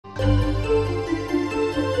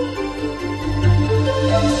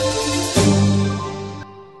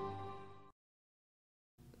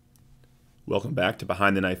Welcome back to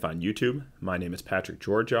Behind the Knife on YouTube. My name is Patrick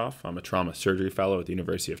Georgoff. I'm a trauma surgery fellow at the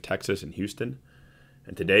University of Texas in Houston.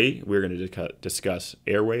 And today we're going to discuss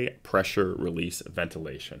airway pressure release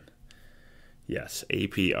ventilation. Yes,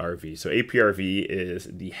 APRV. So APRV is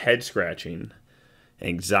the head-scratching,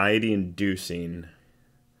 anxiety-inducing,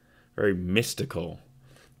 very mystical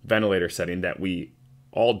ventilator setting that we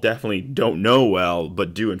all definitely don't know well,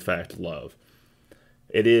 but do in fact love.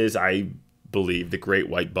 It is, I believe, the great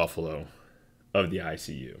white buffalo of the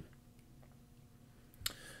ICU.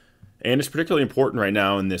 And it's particularly important right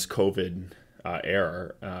now in this COVID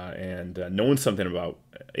era, and knowing something about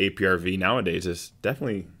APRV nowadays is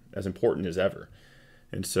definitely as important as ever.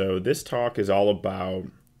 And so this talk is all about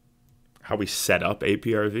how we set up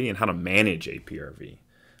APRV and how to manage APRV.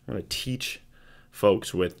 I want to teach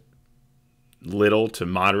folks with little to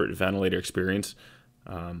moderate ventilator experience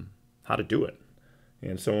how to do it.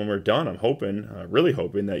 And so when we're done, I'm hoping, really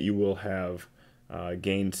hoping, that you will have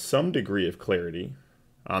gained some degree of clarity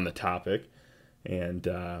on the topic and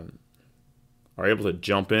are able to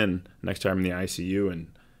jump in next time in the ICU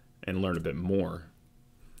and learn a bit more.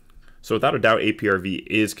 So without a doubt, APRV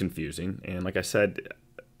is confusing. And like I said,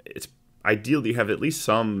 it's ideal that you have at least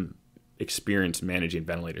some experience managing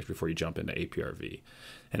ventilators before you jump into APRV,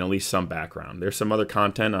 and at least some background. There's some other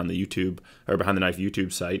content on the YouTube or Behind the Knife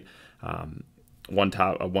YouTube site. One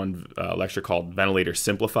lecture called Ventilator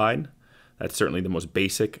Simplified. That's certainly the most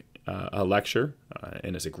basic lecture,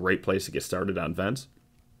 and it's a great place to get started on vents.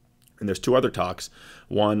 And there's two other talks.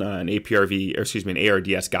 One, an ARDS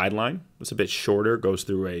guideline. It's a bit shorter, goes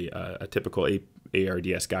through a typical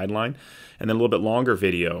ARDS guideline, and then a little bit longer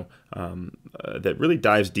video that really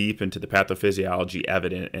dives deep into the pathophysiology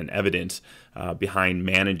evidence behind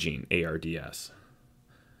managing ARDS.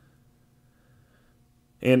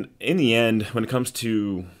 And in the end, when it comes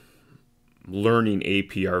to learning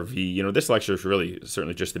APRV, this lecture is really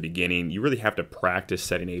certainly just the beginning. You really have to practice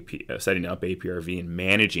setting up APRV and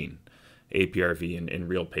managing APRV in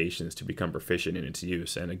real patients to become proficient in its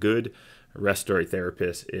use. And a good respiratory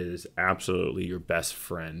therapist is absolutely your best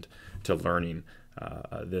friend to learning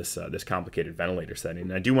this complicated ventilator setting.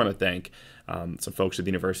 And I do want to thank some folks at the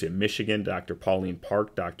University of Michigan, Dr. Pauline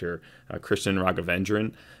Park, Dr. Kristen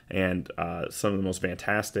Raghavendran, and some of the most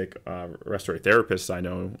fantastic respiratory therapists I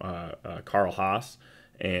know, Carl Haas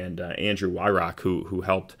and Andrew Wyrock, who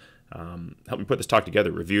helped me put this talk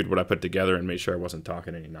together, reviewed what I put together, and made sure I wasn't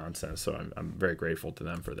talking any nonsense. So I'm very grateful to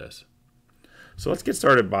them for this. So let's get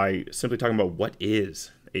started by simply talking about what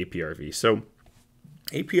is APRV. So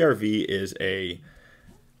APRV is a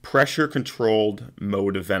pressure-controlled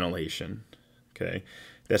mode of ventilation, okay,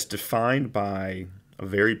 that's defined by a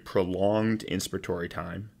very prolonged inspiratory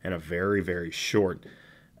time and a very, very short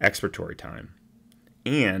expiratory time,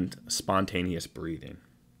 and spontaneous breathing.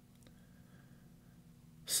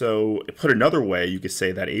 So put another way, you could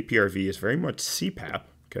say that APRV is very much CPAP,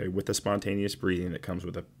 okay, with the spontaneous breathing that comes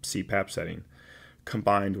with a CPAP setting,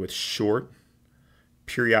 combined with short,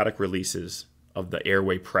 periodic releases of the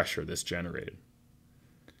airway pressure that's generated.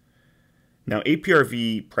 Now,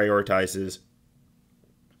 APRV prioritizes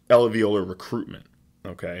alveolar recruitment,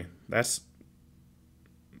 okay? That's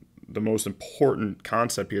the most important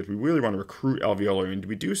concept here. We really want to recruit alveolar, and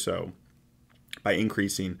we do so by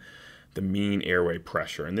increasing the mean airway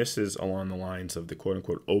pressure. And this is along the lines of the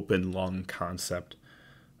quote-unquote open lung concept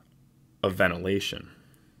of ventilation.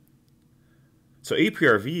 So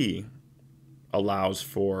APRV allows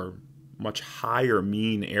for much higher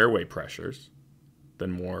mean airway pressures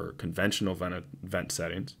than more conventional vent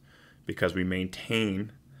settings, because we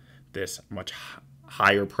maintain this much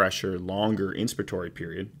higher pressure, longer inspiratory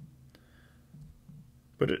period.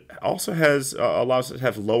 But it also allows us to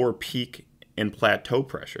have lower peak and plateau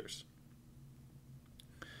pressures.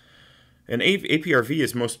 And APRV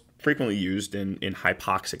is most frequently used in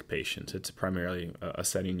hypoxic patients. It's primarily a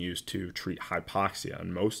setting used to treat hypoxia,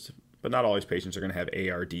 and most, but not all these patients are going to have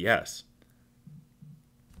ARDS.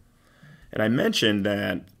 And I mentioned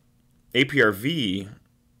that APRV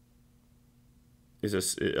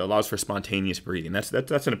it allows for spontaneous breathing. That's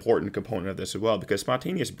an important component of this as well, because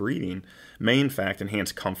spontaneous breathing may in fact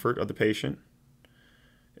enhance comfort of the patient.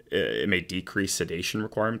 It may decrease sedation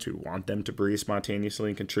requirements. We want them to breathe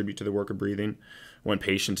spontaneously and contribute to the work of breathing. When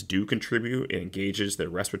patients do contribute, it engages their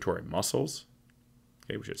respiratory muscles,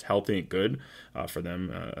 okay, which is healthy and good for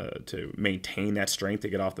them to maintain that strength to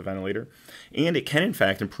get off the ventilator. And it can, in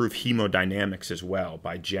fact, improve hemodynamics as well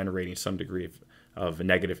by generating some degree of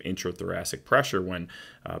negative intrathoracic pressure when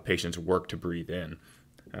patients work to breathe in.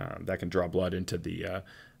 that can draw blood into the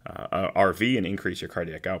RV and increase your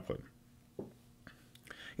cardiac output.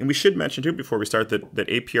 And we should mention too before we start that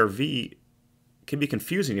APRV can be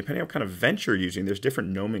confusing depending on what kind of vent you're using. There's different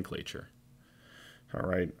nomenclature. All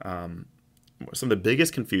right. Some of the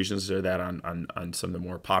biggest confusions are that on some of the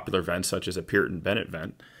more popular vents, such as a Puritan-Bennett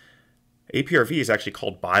vent, APRV is actually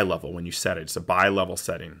called bilevel when you set it. It's a bilevel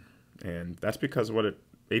setting. And that's because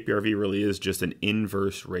APRV really is just an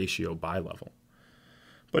inverse ratio bilevel.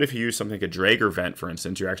 But if you use something like a Draeger vent, for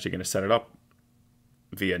instance, you're actually going to set it up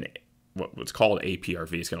via what's called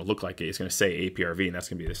APRV. It's going to look like it's going to say APRV, and that's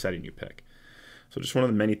going to be the setting you pick. So just one of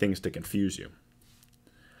the many things to confuse you.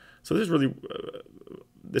 So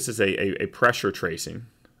this is a pressure tracing,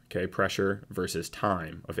 okay, pressure versus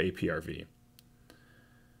time of APRV.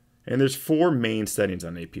 And there's 4 main settings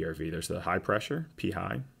on APRV. There's the high pressure, P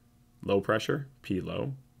high, low pressure, P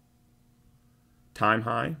low, time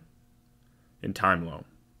high, and time low.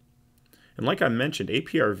 And like I mentioned,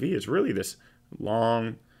 APRV is really this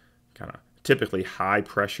long, kind of typically high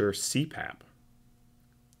pressure CPAP,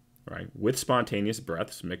 right, with spontaneous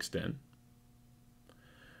breaths mixed in,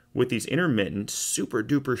 with these intermittent, super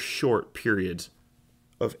duper short periods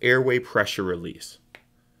of airway pressure release,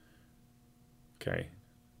 okay,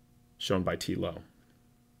 shown by T low.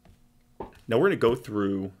 Now we're going to go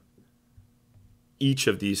through each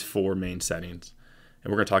of these 4 main settings,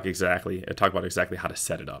 and we're going to talk about exactly how to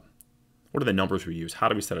set it up. What are the numbers we use? How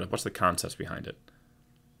do we set it up? What's the concepts behind it?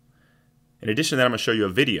 In addition to that, I'm going to show you a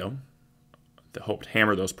video that helped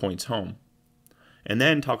hammer those points home, and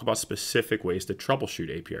then talk about specific ways to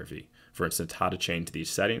troubleshoot APRV. For instance, how to change these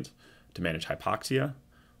settings to manage hypoxia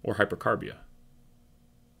or hypercarbia.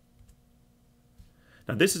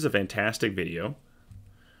 Now, this is a fantastic video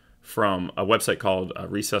from a website called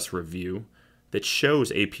Recess Review that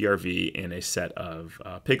shows APRV in a set of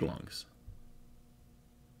pig lungs.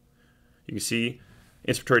 You can see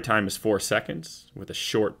inspiratory time is 4 seconds with a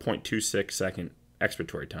short 0.26 second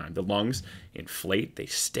expiratory time. The lungs inflate, they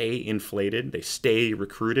stay inflated, they stay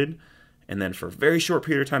recruited, and then for a very short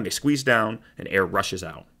period of time, they squeeze down and air rushes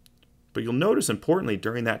out. But you'll notice, importantly,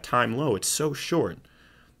 during that time low, it's so short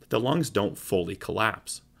that the lungs don't fully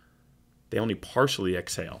collapse. They only partially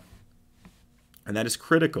exhale. And that is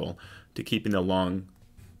critical to keeping the lung,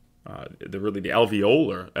 the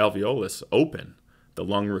alveolus open, the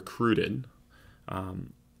lung recruited,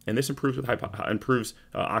 and this improves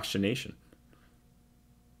oxygenation.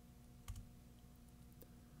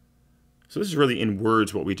 So this is really in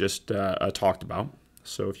words what we just talked about.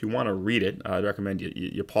 So if you want to read it, I recommend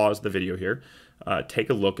you pause the video here, take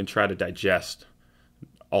a look, and try to digest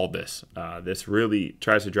all this. This really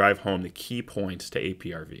tries to drive home the key points to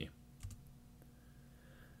APRV.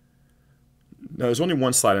 Now, there's only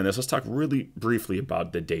one slide on this. Let's talk really briefly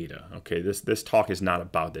about the data. Okay, this talk is not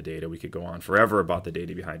about the data. We could go on forever about the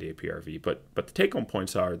data behind APRV, but the take-home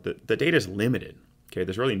points are that the data is limited. Okay,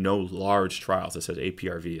 there's really no large trials that says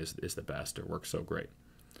APRV is the best or works so great.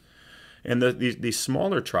 And these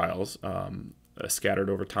smaller trials scattered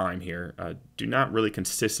over time here do not really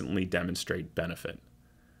consistently demonstrate benefit.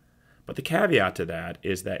 But the caveat to that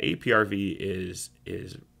is that APRV is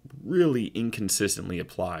really inconsistently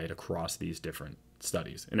applied across these different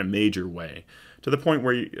studies in a major way, to the point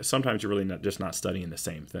where sometimes you're really just not studying the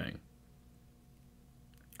same thing.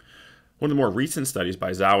 One of the more recent studies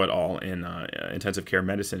by Zhao et al. In intensive care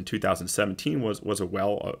medicine in 2017 was a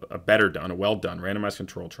well done randomized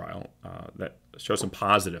controlled trial that shows some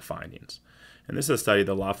positive findings. And this is a study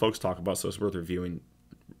that a lot of folks talk about, so it's worth reviewing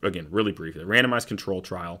again really briefly. A randomized controlled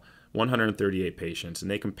trial, 138 patients, and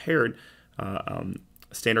they compared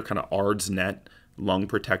standard kind of ARDS-NET lung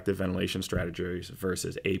protective ventilation strategies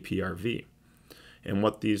versus APRV. And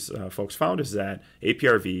what these folks found is that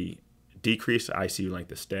APRV decreased ICU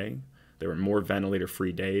length of stay. There were more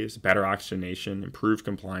ventilator-free days, better oxygenation, improved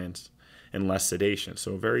compliance, and less sedation.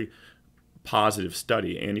 So a very positive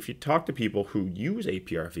study. And if you talk to people who use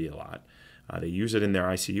APRV a lot, they use it in their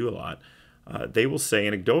ICU a lot, they will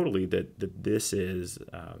say anecdotally that this is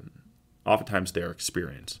oftentimes their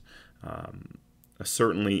experience.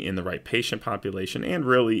 Certainly in the right patient population, and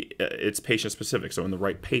really it's patient-specific, so in the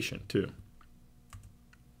right patient too.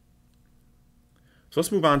 So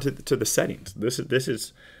let's move on to the settings. This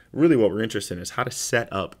is really what we're interested in, is how to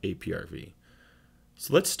set up APRV.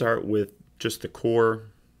 So let's start with just the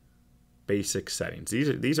core basic settings.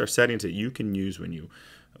 These are settings that you can use when you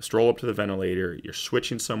stroll up to the ventilator, you're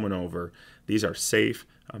switching someone over. These are safe,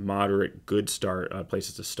 moderate, good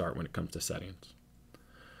places to start when it comes to settings.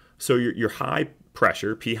 So your high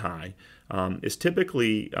pressure, P high, is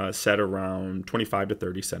typically set around 25 to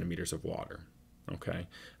 30 centimeters of water. Okay,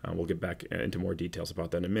 we'll get back into more details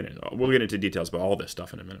about that in a minute. We'll get into details about all this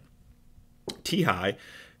stuff in a minute. T high,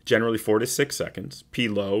 generally 4 to 6 seconds. P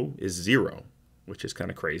low is 0, which is kind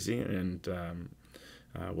of crazy, and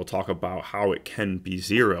we'll talk about how it can be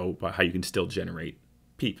 0, but how you can still generate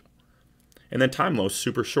PEEP. And then time low is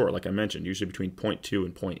super short, like I mentioned, usually between 0.2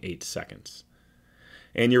 and 0.8 seconds.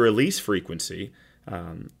 And your release frequency,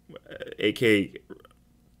 aka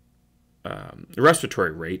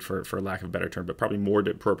respiratory rate, for lack of a better term, but probably more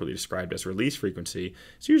appropriately described as release frequency,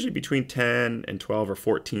 it's usually between 10 and 12 or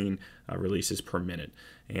 14 releases per minute.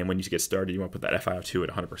 And when you get started, you want to put that FiO2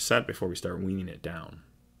 at 100% before we start weaning it down.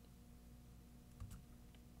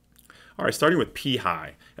 All right, starting with P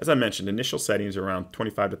high. As I mentioned, initial settings are around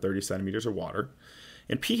 25 to 30 centimeters of water.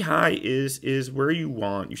 And P high is where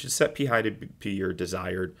you should set P high to be your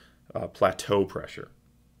desired plateau pressure.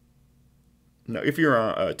 Now, if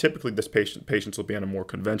you're typically this patients will be on a more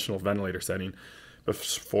conventional ventilator setting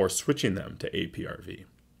before switching them to APRV.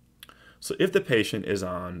 So if the patient is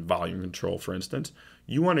on volume control, for instance,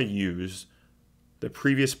 you want to use the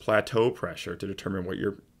previous plateau pressure to determine what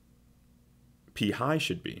your P high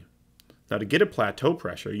should be. Now, to get a plateau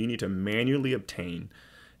pressure, you need to manually obtain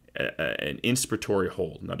an inspiratory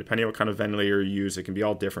hold. Now, depending on what kind of ventilator you use, it can be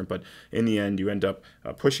all different, but in the end, you end up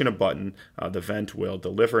pushing a button. The vent will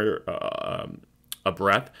deliver a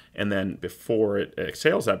breath, and then before it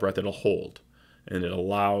exhales that breath, it'll hold. And it'll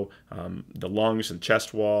allow the lungs and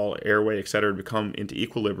chest wall, airway, etc. to come into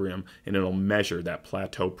equilibrium, and it'll measure that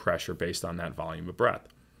plateau pressure based on that volume of breath.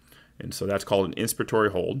 And so that's called an inspiratory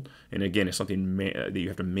hold. And again, it's something that you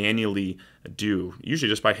have to manually do, usually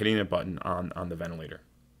just by hitting a button on the ventilator.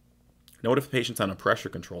 Now, what if the patient's on a pressure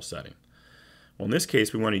control setting? Well, in this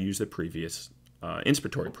case, we want to use the previous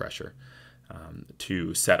inspiratory pressure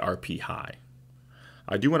to set our P high.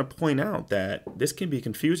 I do want to point out that this can be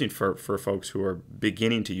confusing for folks who are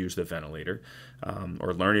beginning to use the ventilator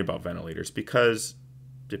or learning about ventilators, because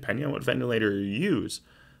depending on what ventilator you use,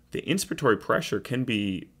 the inspiratory pressure can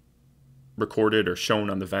be recorded or shown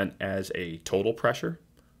on the vent as a total pressure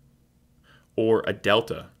or a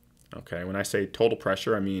delta. Okay, when I say total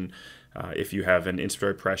pressure, I mean if you have an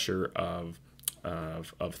inspiratory pressure of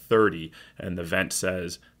 30 and the vent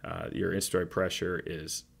says your inspiratory pressure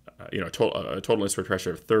is total inspiratory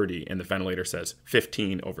pressure of 30, and the ventilator says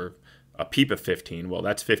 15 over a PEEP of 15, well,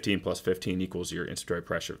 that's 15 plus 15 equals your inspiratory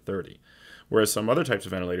pressure of 30. Whereas some other types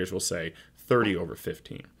of ventilators will say 30 over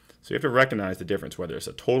 15. So you have to recognize the difference, whether it's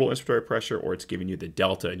a total inspiratory pressure or it's giving you the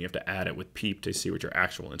delta, and you have to add it with PEEP to see what your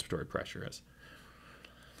actual inspiratory pressure is.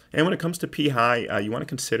 And when it comes to P high, you want to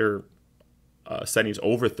consider settings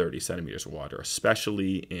over 30 centimeters of water,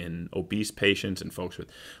 especially in obese patients and folks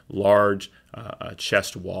with large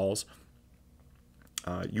chest walls.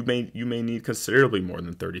 You may need considerably more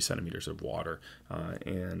than 30 centimeters of water,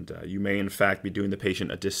 and you may in fact be doing the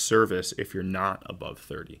patient a disservice if you're not above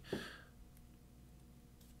 30.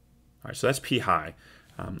 All right, so that's P high.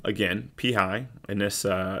 Again, P high in this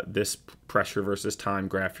this pressure versus time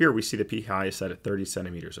graph here, we see the P high is set at 30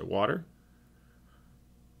 centimeters of water.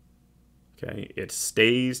 Okay, it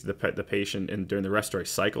stays, the patient during the respiratory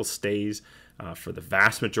cycle stays for the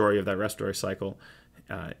vast majority of that respiratory cycle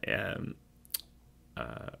in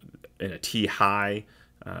a T high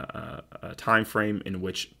time frame in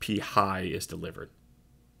which P high is delivered.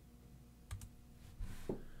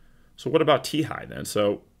 So what about T high then?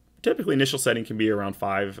 So typically initial setting can be around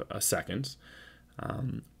 5 seconds.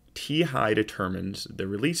 T high determines the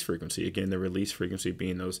release frequency. Again, the release frequency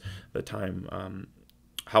being the time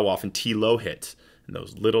how often T low hits, and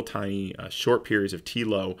those little tiny short periods of T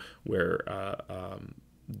low where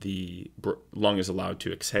the lung is allowed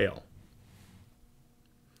to exhale.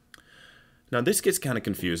 Now this gets kind of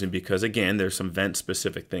confusing because, again, there's some vent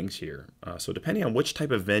specific things here. So depending on which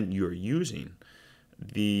type of vent you're using,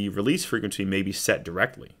 the release frequency may be set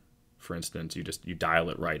directly. For instance, you dial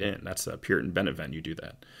it right in. That's a Puritan Bennett vent, you do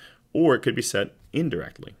that. Or it could be set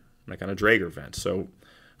indirectly, like on a Draeger vent. So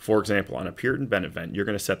for example, on a Puritan Bennett vent, you're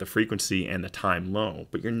going to set the frequency and the time low,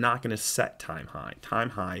 but you're not going to set time high. Time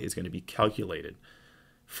high is going to be calculated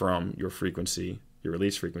from your frequency, your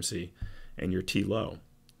release frequency, and your T low.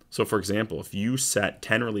 So for example, if you set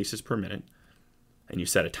 10 releases per minute and you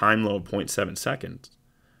set a time low of 0.7 seconds,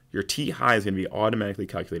 your T high is going to be automatically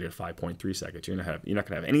calculated at 5.3 seconds. You're not going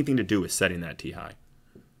to have anything to do with setting that T high.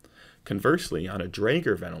 Conversely, on a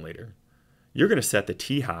Draeger ventilator, you're going to set the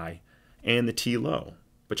T high and the T low,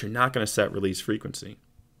 but you're not going to set release frequency.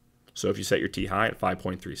 So if you set your T high at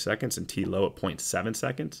 5.3 seconds and T low at 0.7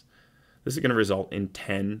 seconds, this is going to result in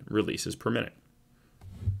 10 releases per minute.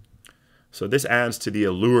 So this adds to the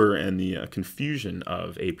allure and the confusion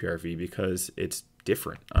of APRV because it's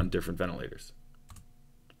different on different ventilators.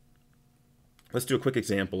 Let's do a quick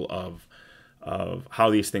example of how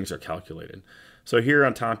these things are calculated. So here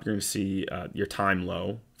on top, you're going to see your time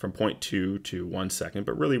low from 0.2 to 1 second,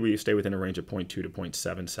 but really we stay within a range of 0.2 to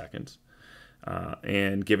 0.7 seconds,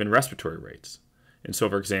 and given respiratory rates. And so,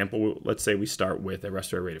 for example, let's say we start with a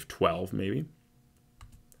respiratory rate of 12, maybe,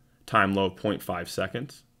 time low of 0.5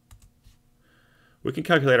 seconds. We can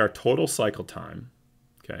calculate our total cycle time.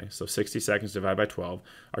 Okay, so 60 seconds divided by 12.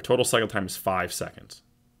 Our total cycle time is 5 seconds.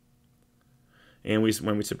 And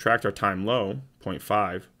when we subtract our time low,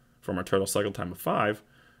 0.5, from our total cycle time of 5,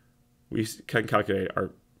 we can calculate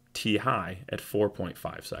our T high at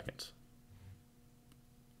 4.5 seconds.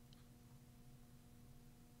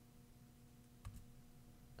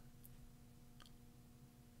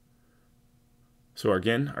 So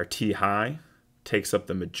again, our T high takes up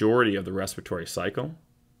the majority of the respiratory cycle,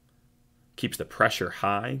 keeps the pressure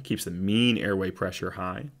high, keeps the mean airway pressure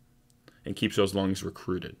high, and keeps those lungs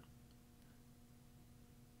recruited.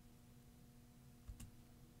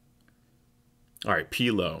 All right, P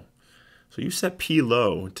low. So you set P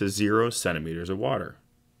low to 0 centimeters of water,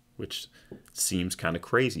 which seems kind of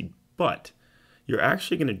crazy, but you're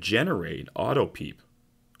actually going to generate auto PEEP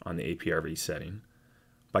on the APRV setting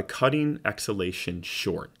by cutting exhalation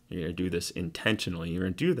short. You're going to do this intentionally. You're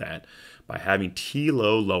going to do that by having T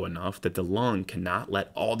low low enough that the lung cannot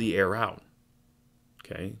let all the air out.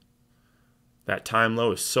 Okay? That time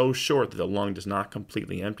low is so short that the lung does not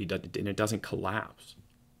completely empty and it doesn't collapse.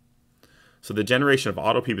 So the generation of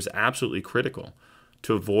auto PEEP is absolutely critical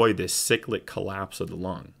to avoid this cyclic collapse of the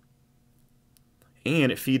lung.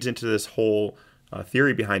 And it feeds into this whole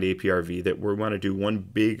theory behind APRV that we want to do one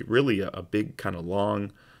big, really a big kind of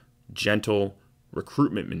long, gentle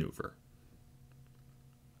recruitment maneuver.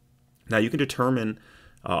 Now you can determine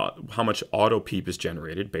how much auto PEEP is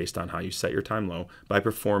generated based on how you set your time low by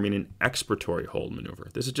performing an expiratory hold maneuver.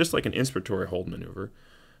 This is just like an inspiratory hold maneuver.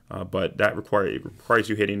 But that requires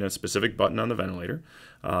you hitting a specific button on the ventilator.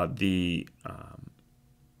 The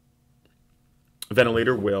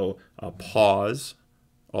ventilator will pause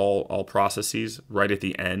all processes right at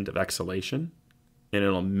the end of exhalation, and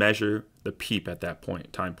it'll measure the PEEP at that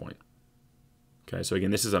time point. Okay, so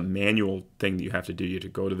again, this is a manual thing that you have to do. You have to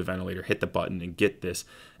go to the ventilator, hit the button, and get this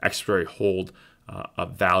expiratory hold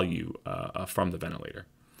value from the ventilator.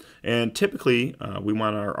 And typically, we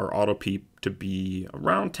want our auto PEEP to be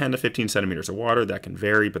around 10 to 15 centimeters of water. That can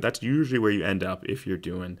vary, but that's usually where you end up if you're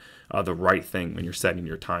doing the right thing when you're setting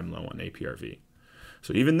your time low on APRV.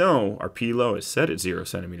 So even though our P low is set at 0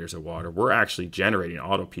 centimeters of water, we're actually generating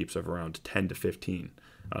auto PEEPs of around 10 to 15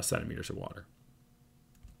 centimeters of water.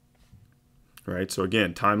 All right, so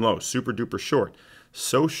again, time low, super duper short.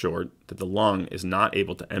 So short that the lung is not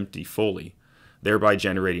able to empty fully, thereby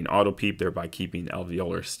generating auto PEEP, thereby keeping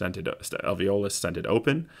alveolus stented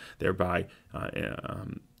open, thereby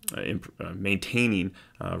maintaining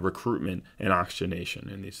recruitment and oxygenation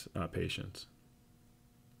in these patients.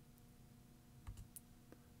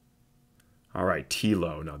 All right, T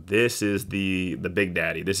low. Now this is the big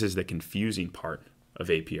daddy. This is the confusing part of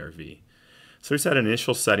APRV. So we set an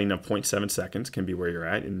initial setting of 0.7 seconds, can be where you're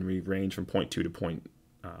at, and we range from 0.2 to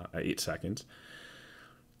 0.8 seconds.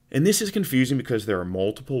 And this is confusing because there are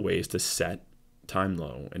multiple ways to set time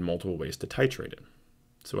low and multiple ways to titrate it.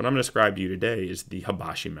 So what I'm going to describe to you today is the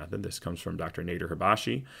Hibashi method. This comes from Dr. Nader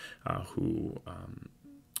Hibashi, who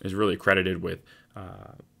is really credited with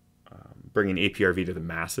bringing APRV to the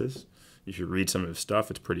masses. You should read some of his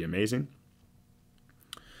stuff. It's pretty amazing.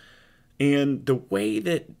 And the way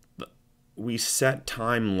that we set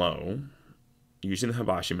time low using the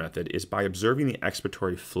Hibashi method is by observing the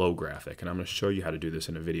expiratory flow graphic. And I'm going to show you how to do this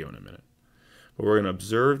in a video in a minute. But we're going to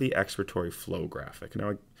observe the expiratory flow graphic.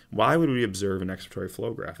 Now, why would we observe an expiratory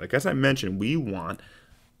flow graphic? As I mentioned, we want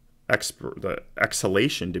the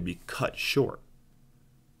exhalation to be cut short.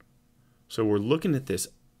 So we're looking at this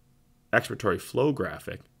expiratory flow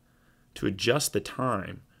graphic to adjust the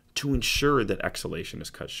time to ensure that exhalation is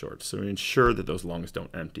cut short, so to ensure that those lungs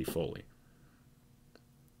don't empty fully.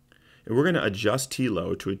 And we're going to adjust T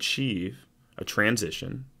low to achieve a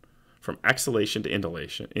transition from exhalation to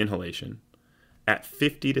inhalation at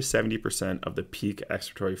 50 to 70% of the peak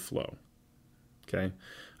expiratory flow. Okay?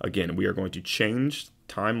 Again, we are going to change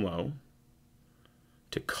time low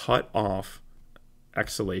to cut off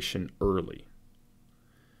exhalation early.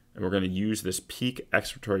 And we're going to use this peak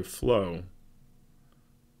expiratory flow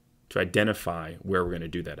to identify where we're going to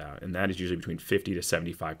do that out. And that is usually between 50 to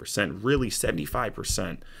 75%. Really,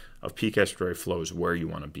 75% of peak expiratory flow is where you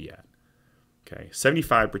want to be at. Okay,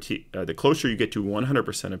 75. The closer you get to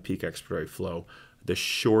 100% of peak expiratory flow, the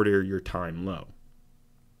shorter your time low.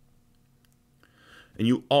 And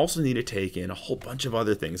you also need to take in a whole bunch of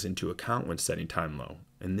other things into account when setting time low.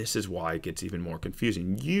 And this is why it gets even more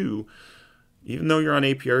confusing. Even though you're on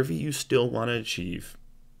APRV, you still want to achieve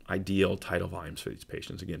ideal tidal volumes for these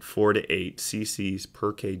patients. Again, 4 to 8 cc's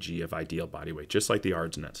per kg of ideal body weight, just like the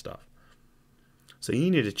ARDS and that stuff. So you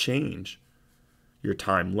need to change your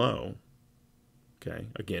time low, okay,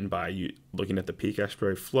 again, by you looking at the peak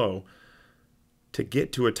expiratory flow to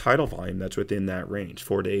get to a tidal volume that's within that range,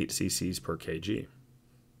 4 to 8 cc's per kg.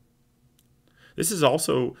 This is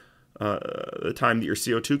also the time that your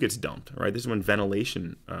CO2 gets dumped, right? This is when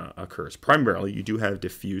ventilation occurs. Primarily, you do have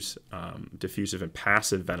diffusive and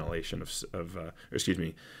passive ventilation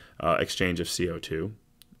exchange of CO2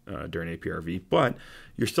 during APRV, but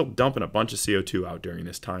you're still dumping a bunch of CO2 out during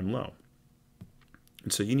this time low.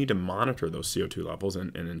 And so you need to monitor those CO2 levels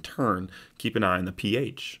and in turn, keep an eye on the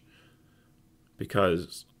pH.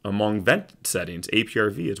 Because among vent settings,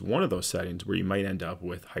 APRV is one of those settings where you might end up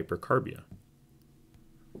with hypercarbia.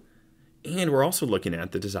 And we're also looking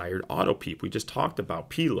at the desired auto peep. We just talked about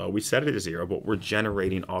P low. We set it at 0, but we're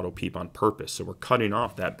generating auto peep on purpose. So we're cutting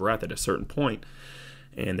off that breath at a certain point.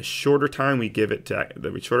 And the shorter time we give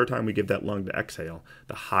that lung to exhale,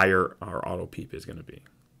 the higher our auto peep is going to be.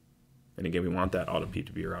 And again, we want that auto peep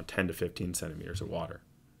to be around 10 to 15 centimeters of water.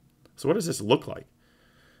 So what does this look like?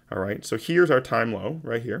 All right, so here's our time low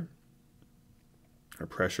right here. Our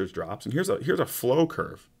pressures drops, and here's a flow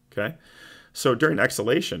curve. Okay, so during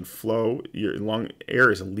exhalation, your lung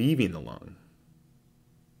air is leaving the lung.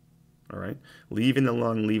 All right, leaving the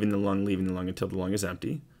lung until the lung is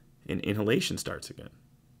empty, and inhalation starts again.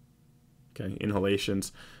 Okay,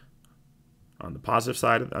 inhalations on the positive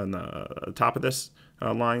side, on the top of this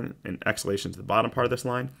line, and exhalations at the bottom part of this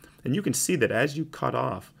line. And you can see that as you cut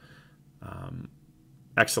off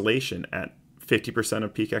exhalation at 50%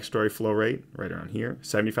 of peak expiratory flow rate, right around here,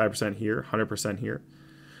 75% here, 100% here,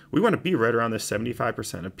 we want to be right around this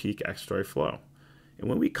 75% of peak expiratory flow. And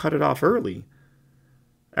when we cut it off early,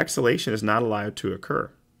 exhalation is not allowed to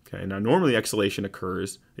occur. Okay, now normally exhalation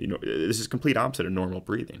occurs, this is complete opposite of normal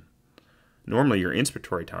breathing. Normally your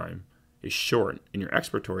inspiratory time is short and your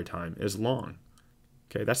expiratory time is long.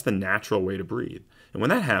 Okay, that's the natural way to breathe. And when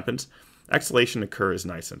that happens, exhalation occurs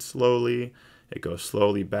nice and slowly. It goes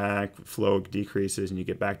slowly back, flow decreases, and you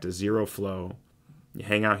get back to 0 flow. You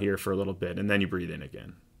hang out here for a little bit, and then you breathe in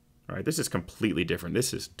again. All right, this is completely different.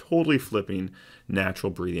 This is totally flipping natural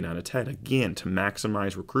breathing on its head, again, to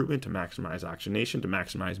maximize recruitment, to maximize oxygenation, to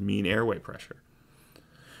maximize mean airway pressure.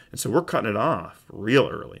 And so we're cutting it off real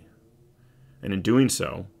early. And in doing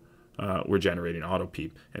so, we're generating auto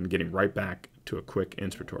peep and getting right back to a quick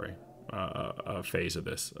inspiratory phase of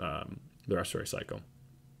this, the respiratory cycle.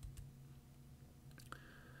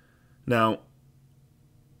 Now,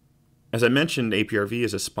 as I mentioned, APRV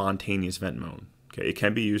is a spontaneous vent mode. Okay, it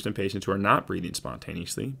can be used in patients who are not breathing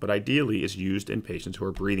spontaneously, but ideally is used in patients who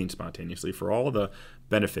are breathing spontaneously for all the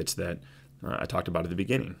benefits that I talked about at the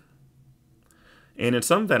beginning. And in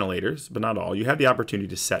some ventilators, but not all, you have the opportunity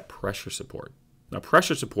to set pressure support. Now,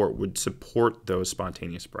 pressure support would support those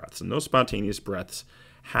spontaneous breaths, and those spontaneous breaths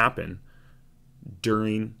happen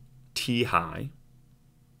during T high,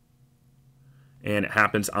 and it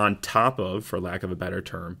happens on top of, for lack of a better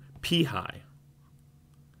term, P high.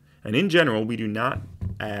 And in general, we do not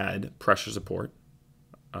add pressure support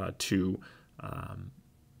to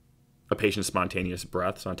a patient's spontaneous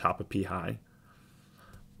breaths on top of P high.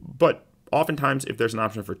 But oftentimes, if there's an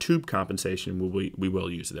option for tube compensation, we will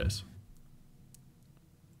use this.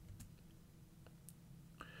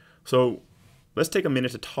 So let's take a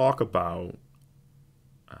minute to talk about,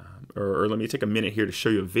 or let me take a minute here to show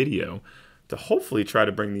you a video to hopefully try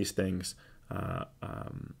to bring these things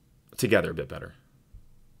together a bit better.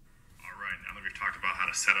 All right, now that we've talked about how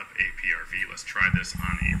to set up APRV, let's try this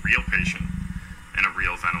on a real patient and a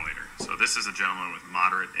real ventilator. So this is a gentleman with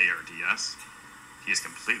moderate ARDS. He is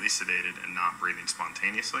completely sedated and not breathing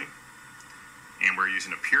spontaneously. And we're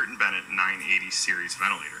using a Puritan Bennett 980 series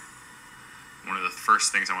ventilator. One of the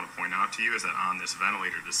first things I want to point out to you is that on this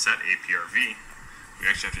ventilator, to set APRV, we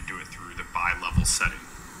actually have to do it through the bi-level setting.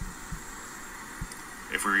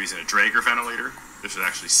 If we were using a Draeger ventilator, this would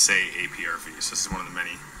actually say APRV. So this is one of the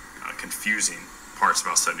many confusing parts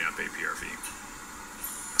about setting up APRV.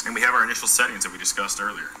 And we have our initial settings that we discussed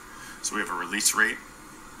earlier. So we have a release rate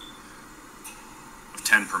of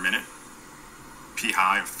 10 per minute, P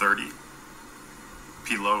high of 30,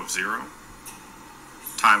 P low of 0,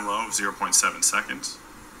 time low of 0.7 seconds,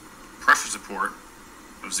 pressure support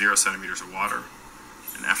of 0 centimeters of water,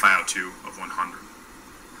 and an FiO2 of 100.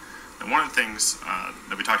 And one of the things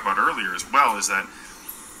that we talked about earlier as well is that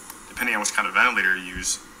depending on which kind of ventilator you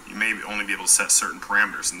use, you may only be able to set certain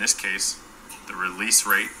parameters. In this case, the release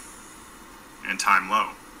rate and time low.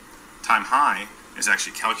 Time high is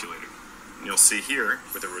actually calculated. And you'll see here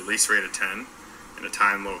with a release rate of 10 and a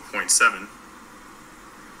time low of 0.7,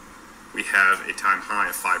 we have a time high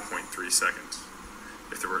of 5.3 seconds.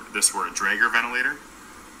 If this were a Draeger ventilator,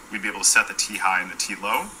 we'd be able to set the T high and the T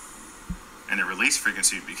low, and the release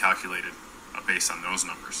frequency would be calculated based on those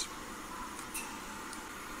numbers.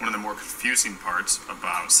 One of the more confusing parts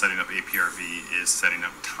about setting up APRV is setting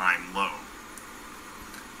up time low.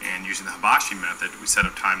 And using the Hibachi method, we set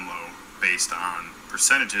up time low based on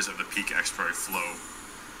percentages of the peak expiratory flow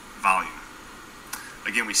volume.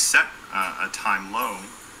 Again, we set a time low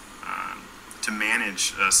to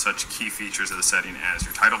manage such key features of the setting as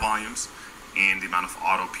your tidal volumes and the amount of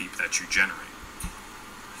auto peep that you generate.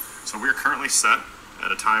 So we are currently set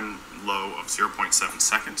at a time low of 0.7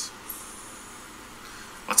 seconds.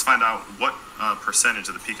 Let's find out what percentage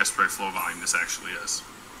of the peak expiratory flow volume this actually is.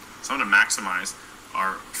 So I'm going to maximize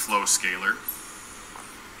our flow scaler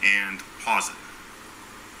and pause it.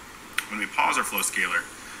 When we pause our flow scaler,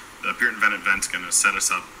 the Puritan vented vent's going to set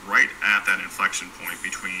us up right at that inflection point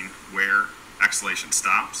between where exhalation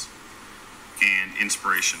stops and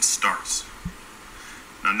inspiration starts.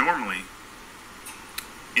 Now normally,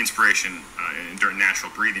 inspiration, during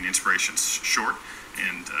natural breathing, inspiration's short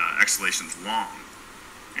and exhalation's long.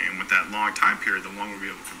 And with that long time period, the lung will be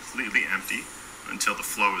able to completely empty until the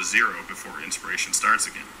flow is zero before inspiration starts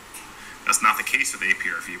again. That's not the case with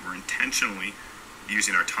APRV. We're intentionally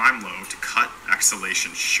using our time low to cut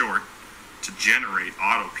exhalation short to generate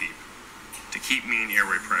auto peep, to keep mean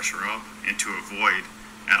airway pressure up, and to avoid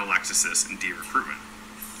atelectasis and de-recruitment.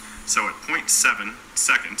 So at 0.7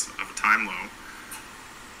 seconds of a time low,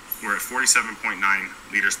 we're at 47.9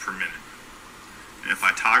 liters per minute. And if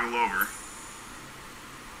I toggle over,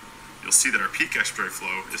 you'll see that our peak expiratory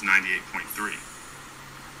flow is 98.3.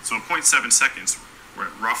 So in 0.7 seconds, we're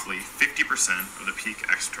at roughly 50% of the peak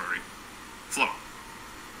expiratory flow.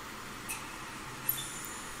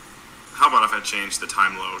 How about if I change the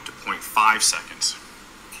time low to 0.5 seconds?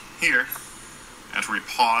 Here, after we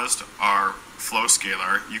paused our flow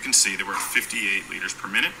scaler, you can see that we're at 58 liters per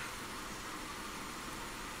minute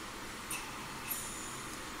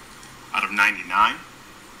out of 99.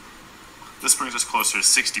 This brings us closer to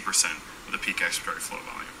 60% of the peak expiratory flow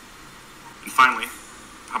volume. And finally,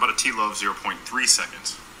 how about a T low of 0.3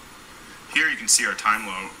 seconds? Here you can see our time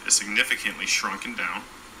low is significantly shrunken down.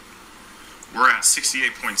 We're at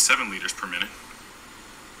 68.7 liters per minute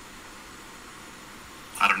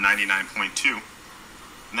out of 99.2,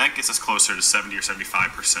 and that gets us closer to 70 or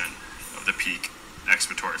 75% of the peak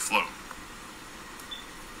expiratory flow.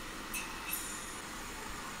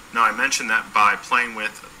 Now I mentioned that by playing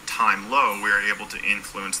with time low, we are able to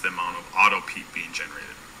influence the amount of auto peep being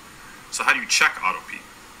generated. So how do you check auto peep?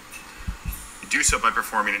 You do so by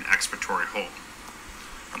performing an expiratory hold.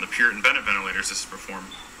 On the Puritan vented ventilators, this is performed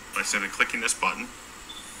by simply clicking this button,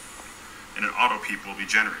 and an auto peep will be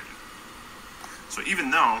generated. So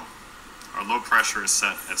even though our low pressure is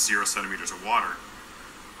set at 0 centimeters of water,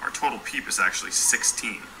 our total peep is actually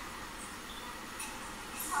 16.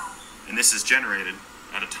 And this is generated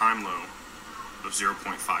at a time low of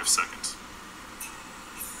 0.5 seconds.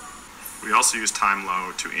 We also use time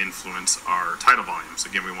low to influence our tidal volumes.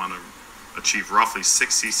 Again, we want to achieve roughly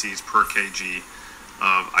 6 cc's per kg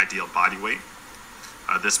of ideal body weight.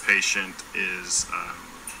 This patient is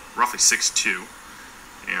roughly 6'2",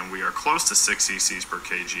 and we are close to 6 cc's per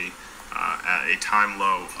kg at a time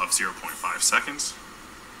low of 0.5 seconds.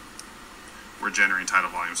 We're generating tidal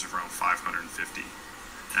volumes of around 550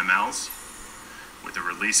 mLs with a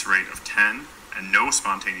release rate of 10 and no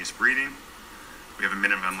spontaneous breathing. We have a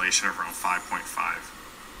minimum ventilation of around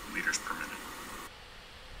 5.5 liters per minute.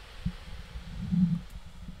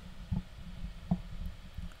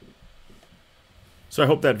 So I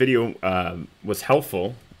hope that video was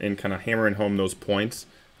helpful in kind of hammering home those points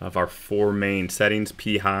of our 4 main settings: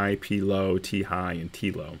 P high, P low, T high, and T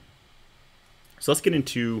low. So let's get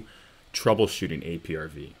into troubleshooting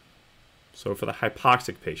APRV. So for the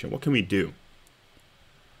hypoxic patient, what can we do?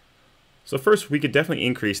 So first, we could definitely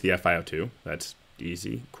increase the FiO2. That's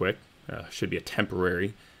easy, quick. Should be a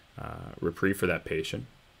temporary reprieve for that patient.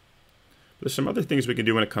 But there's some other things we can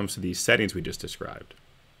do when it comes to these settings we just described.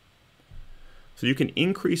 So you can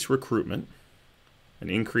increase recruitment and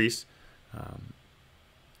increase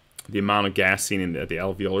the amount of gas seen at the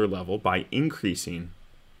alveolar level by increasing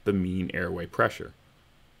the mean airway pressure.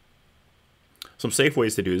 Some safe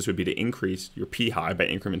ways to do this would be to increase your pee high by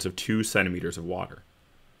increments of 2 centimeters of water.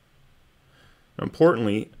 Now,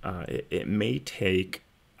 importantly, it may take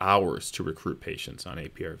hours to recruit patients on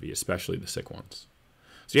APRV, especially the sick ones.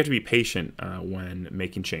 So you have to be patient when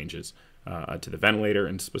making changes to the ventilator,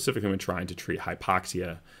 and specifically when trying to treat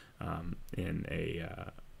hypoxia in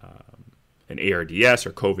an ARDS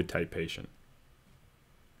or COVID type patient.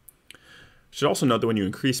 You should also note that when you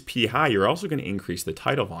increase P high, you're also going to increase the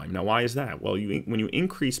tidal volume. Now, why is that? Well, when you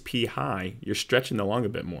increase P high, you're stretching the lung a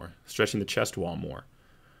bit more, stretching the chest wall more.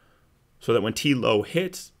 So that when T low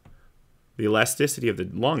hits, the elasticity of the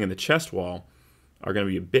lung and the chest wall are going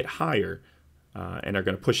to be a bit higher and are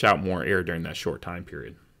going to push out more air during that short time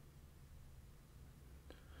period.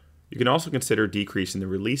 You can also consider decreasing the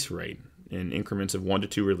release rate in increments of 1 to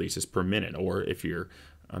 2 releases per minute, or if you're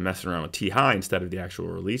messing around with T high instead of the actual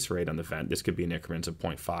release rate on the vent, this could be in increments of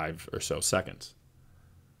 0.5 or so seconds.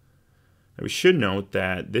 Now, we should note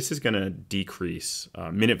that this is going to decrease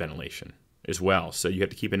minute ventilation as well, so you have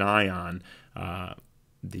to keep an eye on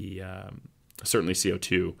certainly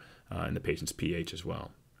CO2 and the patient's pH as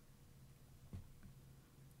well.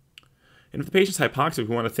 And if the patient's hypoxic,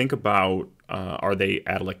 we want to think about, are they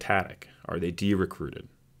atelectatic? Are they de-recruited?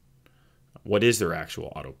 What is their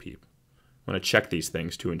actual auto PEEP? I want to check these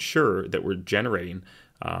things to ensure that we're generating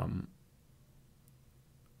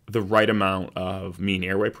the right amount of mean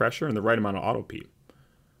airway pressure and the right amount of auto PEEP.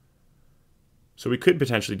 So we could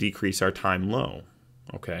potentially decrease our time low.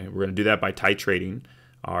 Okay, we're going to do that by titrating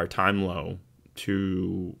our time low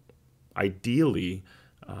to ideally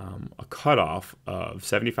a cutoff of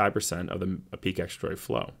 75% of the peak expiratory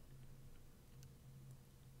flow.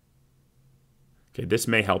 Okay, this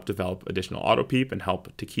may help develop additional auto PEEP and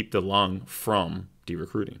help to keep the lung from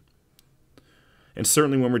de-recruiting. And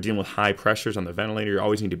certainly when we're dealing with high pressures on the ventilator, you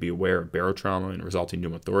always need to be aware of barotrauma and resulting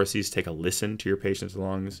pneumothoraces. Take a listen to your patient's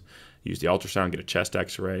lungs. Use the ultrasound, get a chest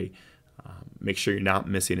x-ray. Make sure you're not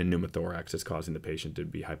missing a pneumothorax that's causing the patient to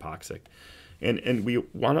be hypoxic. And we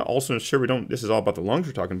want to also ensure we don't, this is all about the lungs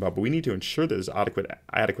we're talking about, but we need to ensure there's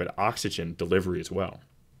adequate oxygen delivery as well,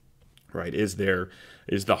 right? Is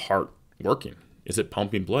the heart working? Is it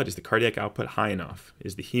pumping blood? Is the cardiac output high enough?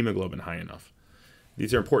 Is the hemoglobin high enough?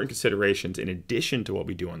 These are important considerations in addition to what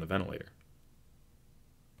we do on the ventilator.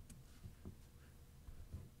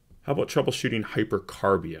 How about troubleshooting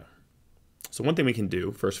hypercarbia? So one thing we can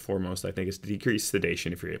do, first and foremost, I think, is to decrease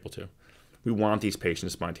sedation if you're able to. We want these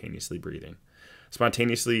patients spontaneously breathing.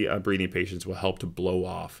 Spontaneously breathing patients will help to blow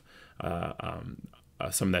off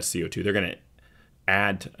some of that CO2. They're going to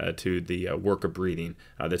add to the work of breathing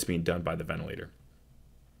that's being done by the ventilator.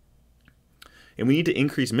 And we need to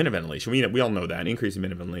increase minute ventilation. We all know that. Increasing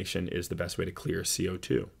minute ventilation is the best way to clear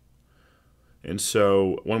CO2. And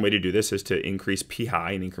so one way to do this is to increase P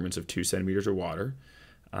high in increments of 2 centimeters of water.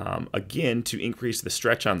 Again, to increase the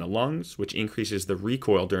stretch on the lungs, which increases the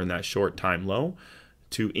recoil during that short time low,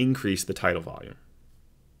 to increase the tidal volume.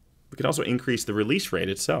 We can also increase the release rate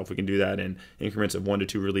itself. We can do that in increments of 1 to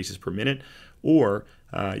 2 releases per minute, or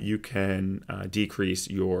you can decrease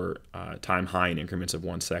your time high in increments of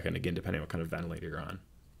 1 second, again, depending on what kind of ventilator you're on.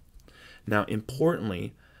 Now,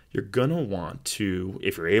 importantly, you're going to want to,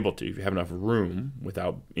 if you're able to, if you have enough room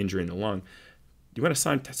without injuring the lung, you want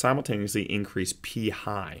to simultaneously increase P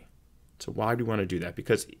high. So why do you want to do that?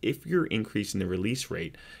 Because if you're increasing the release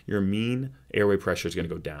rate, your mean airway pressure is going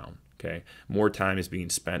to go down. Okay, more time is being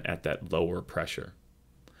spent at that lower pressure.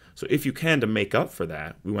 So if you can, to make up for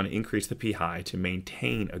that, we want to increase the P high to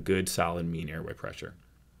maintain a good solid mean airway pressure.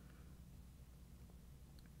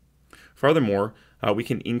 Furthermore, we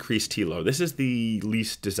can increase T low. This is the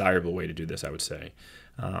least desirable way to do this, I would say.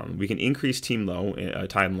 We can increase time low in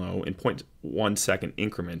 0.1 second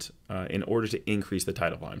increments in order to increase the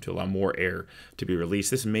tidal volume, to allow more air to be released.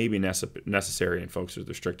 This may be necessary in folks with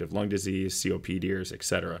restrictive lung disease, COPDers,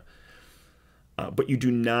 etc. But you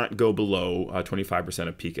do not go below 25%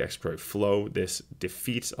 of peak expiratory flow. This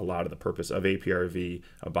defeats a lot of the purpose of APRV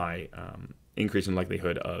by increasing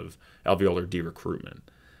likelihood of alveolar de-recruitment.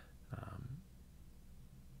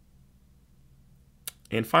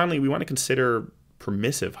 And finally, we want to consider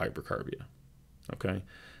permissive hypercarbia. Okay,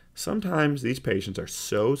 sometimes these patients are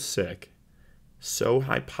so sick, so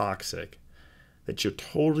hypoxic, that you're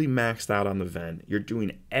totally maxed out on the vent. You're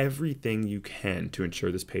doing everything you can to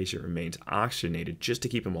ensure this patient remains oxygenated just to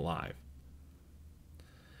keep him alive.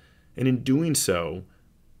 And in doing so,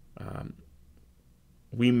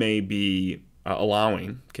 we may be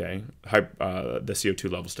allowing the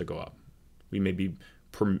CO2 levels to go up. We may be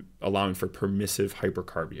allowing for permissive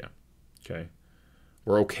hypercarbia. Okay,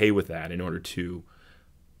 we're okay with that in order to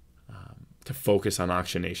to focus on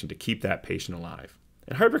oxygenation to keep that patient alive.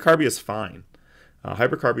 And hypercarbia is fine.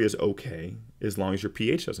 Hypercarbia is okay as long as your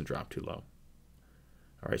pH doesn't drop too low.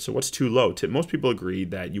 All right, so what's too low? Most people agree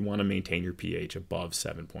that you want to maintain your pH above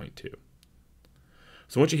 7.2.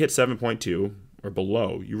 So once you hit 7.2 or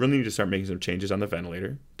below, you really need to start making some changes on the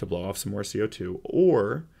ventilator to blow off some more CO2.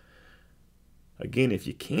 Or, again, if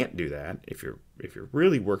you can't do that, if you're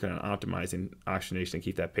really working on optimizing oxygenation to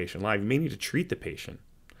keep that patient alive, you may need to treat the patient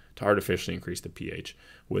to artificially increase the pH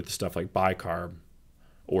with stuff like bicarb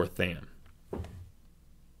or THAM.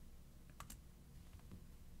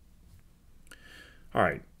 All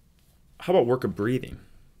right, how about work of breathing?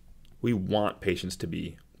 We want patients to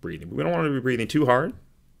be breathing. We don't want them to be breathing too hard.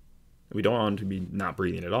 We don't want them to be not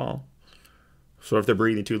breathing at all. So if they're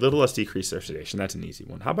breathing too little, let's decrease their sedation. That's an easy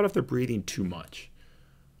one. How about if they're breathing too much?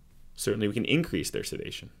 Certainly we can increase their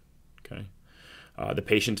sedation. Okay, the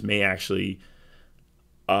patients may actually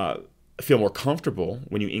feel more comfortable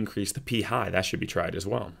when you increase the P high. That should be tried as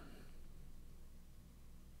well.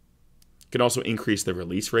 You can also increase the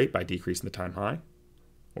release rate by decreasing the time high,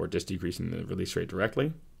 or just decreasing the release rate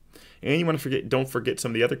directly. And you want to don't forget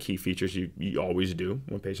some of the other key features you always do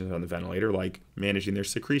when patients are on the ventilator, like managing their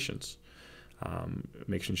secretions,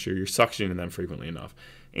 making sure you're suctioning them frequently enough,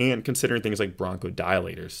 and considering things like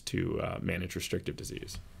bronchodilators to manage restrictive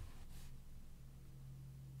disease.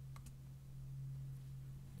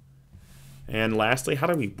 And lastly, how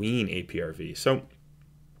do we wean APRV? So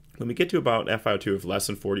when we get to about FiO2 of less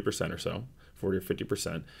than 40% or so, 40 or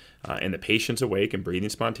 50%, and the patient's awake and breathing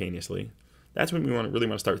spontaneously, that's when we really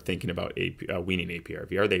want to start thinking about weaning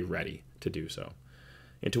APRV. Are they ready to do so?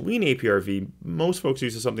 And to wean APRV, most folks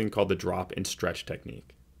use something called the drop and stretch technique,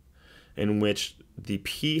 in which the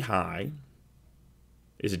P high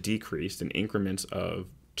is decreased in increments of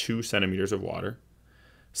 2 centimeters of water.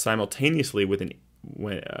 Simultaneously,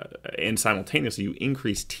 simultaneously you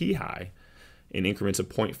increase T high in increments of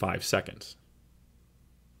 0.5 seconds.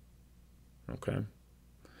 Okay.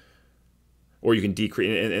 Or you can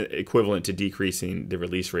decrease, equivalent to decreasing the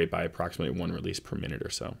release rate by approximately 1 release per minute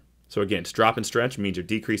or so. So again, drop and stretch means you're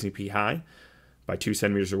decreasing P high by 2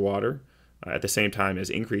 centimeters of water at the same time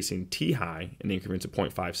as increasing T high in increments of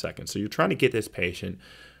 0.5 seconds. So you're trying to get this patient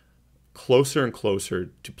closer and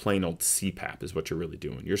closer to plain old CPAP is what you're really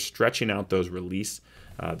doing. You're stretching out those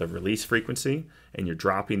the release frequency, and you're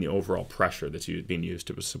dropping the overall pressure that's being used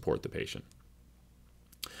to support the patient.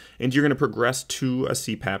 And you're going to progress to a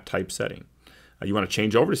CPAP type setting. You want to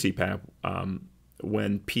change over to CPAP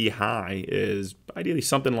when P high is ideally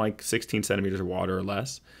something like 16 centimeters of water or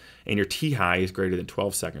less, and your T high is greater than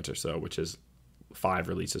 12 seconds or so, which is 5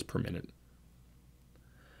 releases per minute.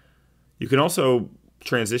 You can also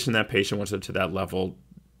transition that patient once they're to that level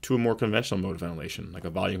to a more conventional mode of ventilation, like a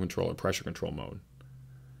volume control or pressure control mode.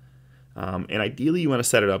 And ideally, you want to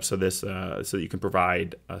set it up so that you can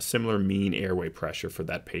provide a similar mean airway pressure for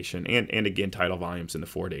that patient, and again, tidal volumes in the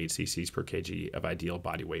 4 to 8 cc's per kg of ideal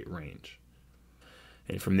body weight range.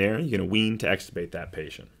 And from there, you're going to wean to extubate that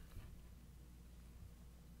patient.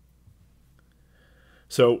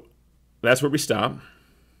 So that's where we stop.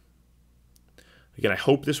 Again, I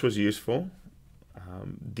hope this was useful.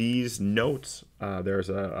 These notes,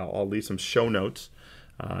 I'll leave some show notes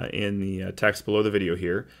in the text below the video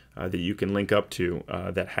here that you can link up to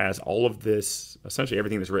that has all of this, essentially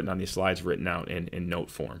everything that's written on these slides written out in note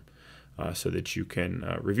form, so that you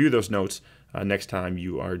can review those notes next time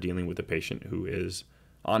you are dealing with a patient who is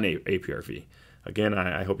on APRV. Again,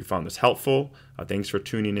 I hope you found this helpful. Thanks for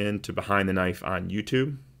tuning in to Behind the Knife on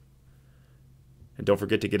YouTube. And don't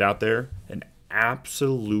forget to get out there and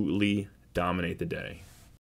absolutely dominate the day.